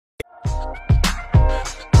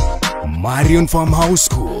Marion Farmhouse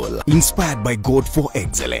School, inspired by God for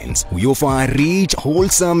excellence. We offer a rich,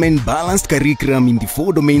 wholesome and balanced curriculum in the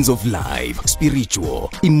 4 domains of life: spiritual,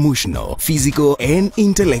 emotional, physical and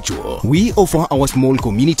intellectual. We offer our small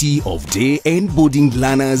community of day and boarding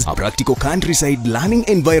learners a practical countryside learning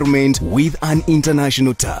environment with an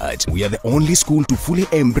international touch. We are the only school to fully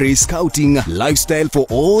embrace scouting lifestyle for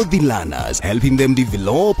all the learners, helping them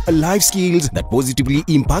develop life skills that positively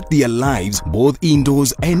impact their lives both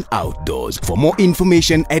indoors and outdoors. For more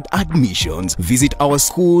information and admissions, visit our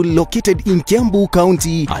school located in Kiambu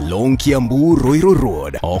County along Kiambu Roiro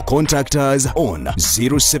Road or contact us on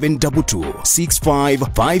 0722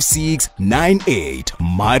 655698.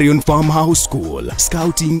 Marion Farmhouse School.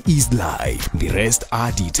 Scouting is life. The rest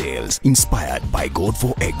are details inspired by God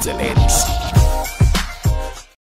for excellence.